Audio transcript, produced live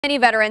Many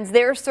veterans,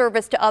 their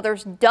service to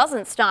others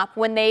doesn't stop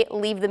when they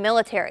leave the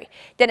military.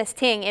 Dennis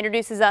Ting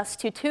introduces us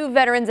to two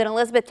veterans in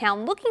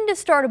Elizabethtown looking to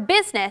start a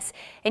business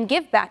and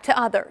give back to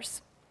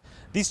others.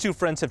 These two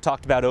friends have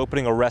talked about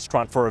opening a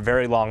restaurant for a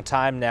very long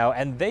time now,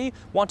 and they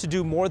want to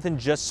do more than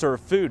just serve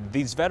food.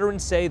 These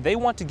veterans say they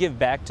want to give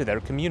back to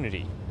their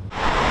community.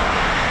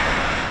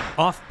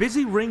 Off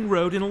busy Ring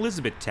Road in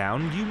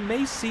Elizabethtown, you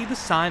may see the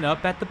sign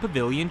up at the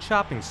Pavilion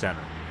Shopping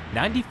Center,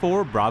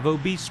 94 Bravo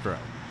Bistro.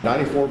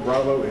 94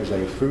 Bravo is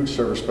a food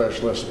service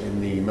specialist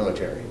in the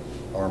military,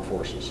 armed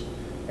forces,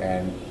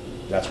 and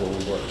that's where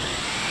we work.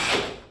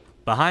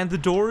 Behind the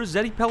doors,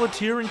 Eddie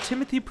Pelletier and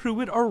Timothy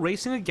Pruitt are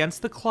racing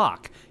against the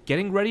clock,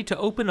 getting ready to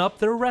open up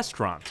their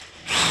restaurant.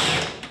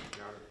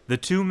 The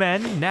two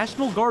men,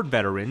 National Guard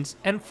veterans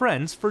and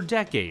friends for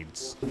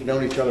decades. We've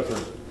known each other for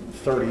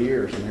 30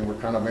 years. I mean, we're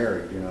kind of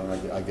married, you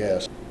know, I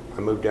guess. I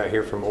moved out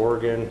here from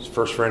Oregon. It's the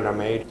first friend I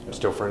made.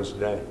 Still friends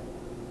today.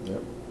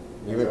 Yep.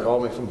 You even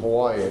called me from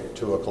Hawaii at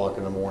 2 o'clock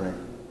in the morning.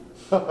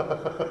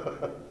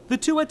 The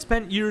two had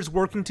spent years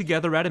working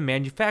together at a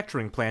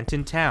manufacturing plant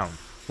in town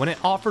when it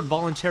offered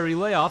voluntary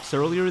layoffs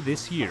earlier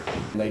this year.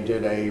 They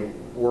did a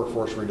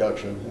workforce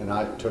reduction, and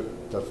I took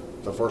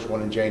the first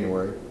one in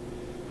January.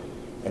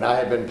 And I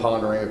had been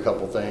pondering a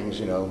couple things,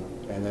 you know,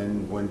 and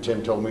then when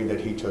Tim told me that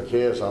he took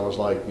his, I was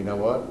like, you know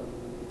what?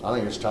 I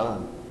think it's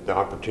time. The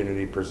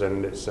opportunity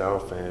presented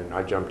itself, and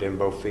I jumped in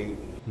both feet.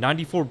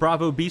 94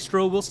 Bravo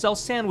Bistro will sell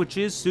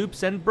sandwiches,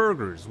 soups, and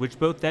burgers, which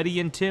both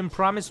Eddie and Tim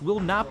promise will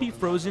not be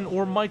frozen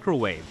or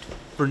microwaved.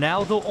 For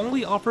now, they'll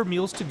only offer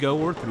meals to go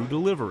or through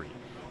delivery.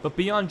 But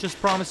beyond just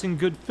promising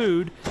good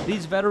food,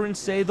 these veterans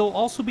say they'll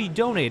also be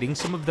donating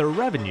some of their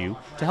revenue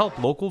to help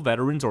local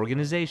veterans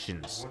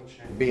organizations.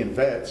 Being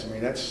vets, I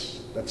mean,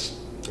 that's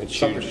it's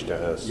huge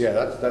to us. Yeah,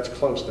 that's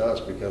close to us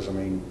because, I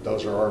mean,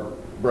 those are our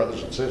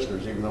brothers and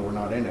sisters, even though we're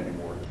not in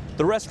anymore.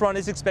 The restaurant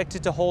is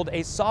expected to hold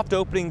a soft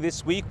opening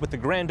this week, with the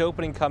grand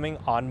opening coming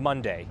on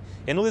Monday.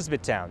 In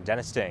Elizabethtown,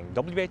 Dennis Ting,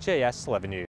 WHAS 11 News.